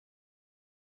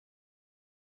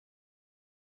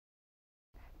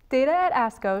Data at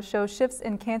ASCO shows shifts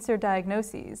in cancer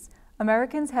diagnoses.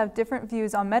 Americans have different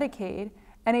views on Medicaid,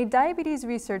 and a diabetes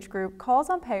research group calls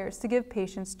on payers to give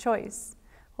patients choice.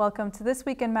 Welcome to This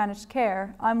Week in Managed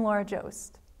Care. I'm Laura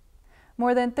Jost.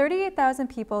 More than 38,000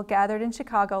 people gathered in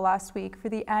Chicago last week for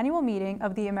the annual meeting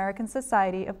of the American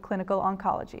Society of Clinical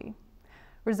Oncology.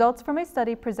 Results from a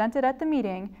study presented at the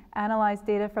meeting analyzed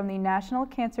data from the National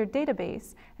Cancer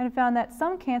Database and found that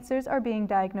some cancers are being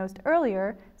diagnosed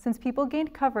earlier since people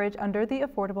gained coverage under the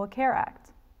Affordable Care Act.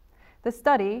 The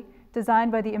study,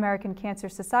 designed by the American Cancer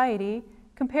Society,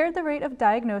 compared the rate of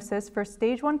diagnosis for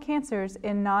stage 1 cancers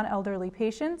in non-elderly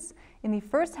patients in the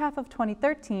first half of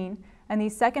 2013 and the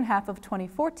second half of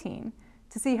 2014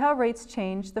 to see how rates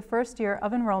changed the first year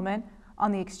of enrollment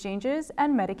on the exchanges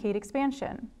and Medicaid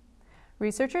expansion.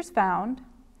 Researchers found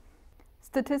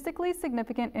statistically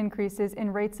significant increases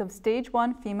in rates of stage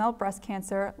 1 female breast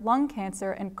cancer, lung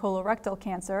cancer, and colorectal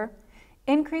cancer,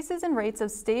 increases in rates of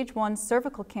stage 1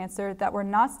 cervical cancer that were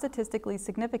not statistically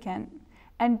significant,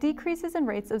 and decreases in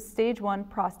rates of stage 1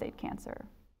 prostate cancer.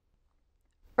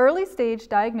 Early stage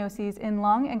diagnoses in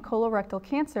lung and colorectal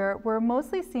cancer were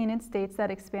mostly seen in states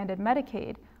that expanded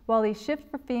Medicaid, while a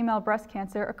shift for female breast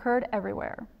cancer occurred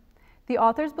everywhere. The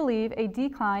authors believe a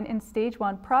decline in stage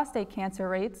 1 prostate cancer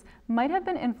rates might have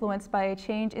been influenced by a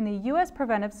change in the U.S.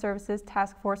 Preventive Services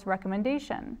Task Force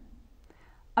recommendation.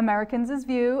 Americans'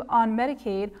 view on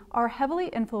Medicaid are heavily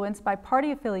influenced by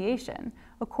party affiliation,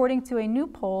 according to a new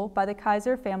poll by the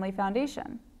Kaiser Family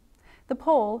Foundation. The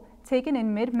poll, taken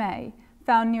in mid-May,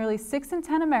 found nearly 6 in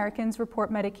 10 Americans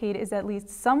report Medicaid is at least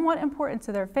somewhat important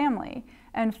to their family,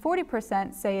 and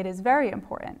 40% say it is very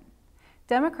important.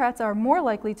 Democrats are more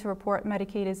likely to report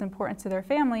Medicaid is important to their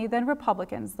family than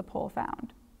Republicans, the poll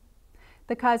found.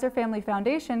 The Kaiser Family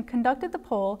Foundation conducted the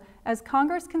poll as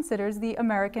Congress considers the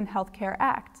American Health Care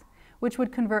Act, which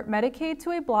would convert Medicaid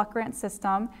to a block grant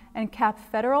system and cap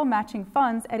federal matching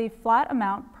funds at a flat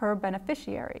amount per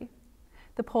beneficiary.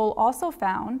 The poll also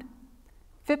found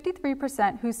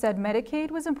 53% who said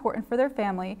Medicaid was important for their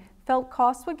family felt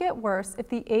costs would get worse if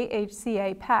the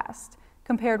AHCA passed,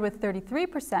 compared with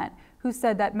 33% who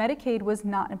said that Medicaid was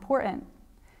not important.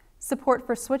 Support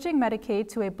for switching Medicaid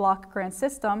to a block grant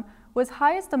system was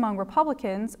highest among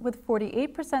Republicans, with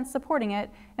 48% supporting it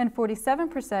and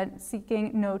 47%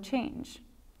 seeking no change.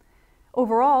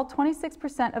 Overall,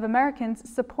 26% of Americans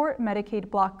support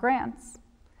Medicaid block grants.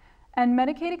 And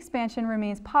Medicaid expansion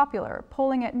remains popular,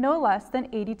 polling at no less than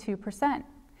 82%.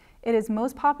 It is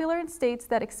most popular in states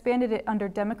that expanded it under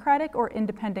Democratic or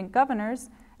independent governors,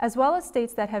 as well as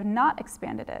states that have not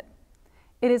expanded it.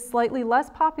 It is slightly less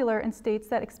popular in states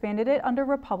that expanded it under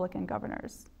Republican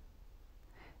governors.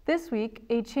 This week,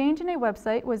 a change in a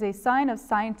website was a sign of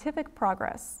scientific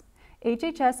progress.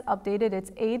 HHS updated its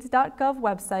AIDS.gov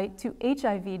website to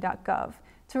HIV.gov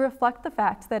to reflect the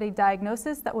fact that a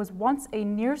diagnosis that was once a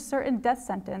near-certain death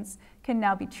sentence can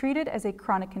now be treated as a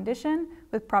chronic condition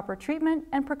with proper treatment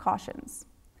and precautions,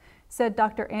 said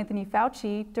Dr. Anthony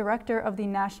Fauci, director of the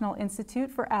National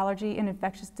Institute for Allergy and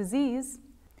Infectious Disease.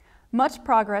 Much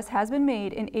progress has been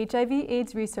made in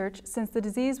HIV/AIDS research since the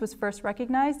disease was first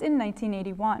recognized in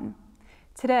 1981.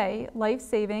 Today,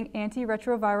 life-saving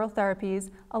antiretroviral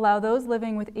therapies allow those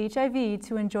living with HIV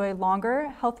to enjoy longer,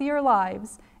 healthier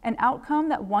lives, an outcome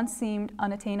that once seemed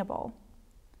unattainable.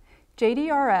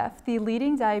 JDRF, the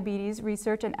leading diabetes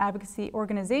research and advocacy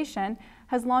organization,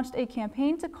 has launched a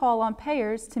campaign to call on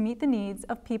payers to meet the needs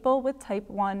of people with type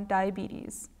 1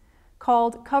 diabetes.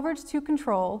 Called Coverage to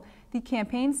Control, the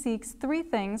campaign seeks 3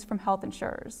 things from health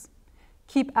insurers: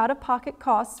 keep out-of-pocket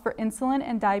costs for insulin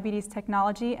and diabetes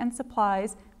technology and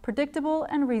supplies predictable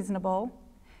and reasonable,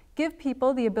 give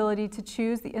people the ability to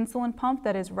choose the insulin pump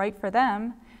that is right for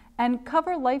them, and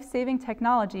cover life-saving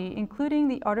technology, including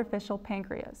the artificial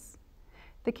pancreas.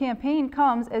 The campaign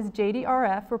comes as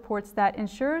JDRF reports that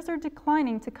insurers are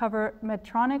declining to cover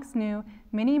Medtronic's new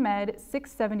MiniMed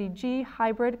 670G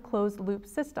hybrid closed-loop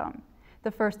system,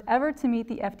 the first ever to meet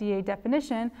the FDA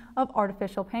definition of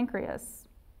artificial pancreas.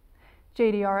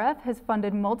 JDRF has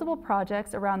funded multiple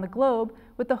projects around the globe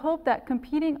with the hope that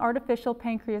competing artificial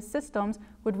pancreas systems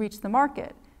would reach the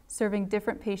market, serving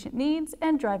different patient needs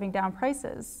and driving down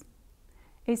prices.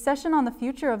 A session on the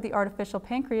future of the artificial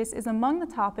pancreas is among the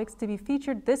topics to be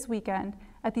featured this weekend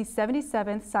at the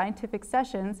 77th Scientific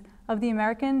Sessions of the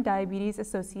American Diabetes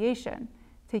Association,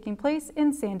 taking place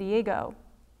in San Diego.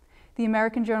 The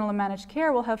American Journal of Managed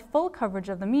Care will have full coverage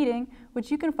of the meeting,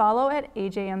 which you can follow at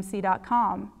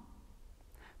ajmc.com.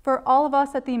 For all of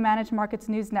us at the Managed Markets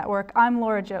News Network, I'm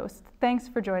Laura Jost. Thanks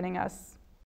for joining us.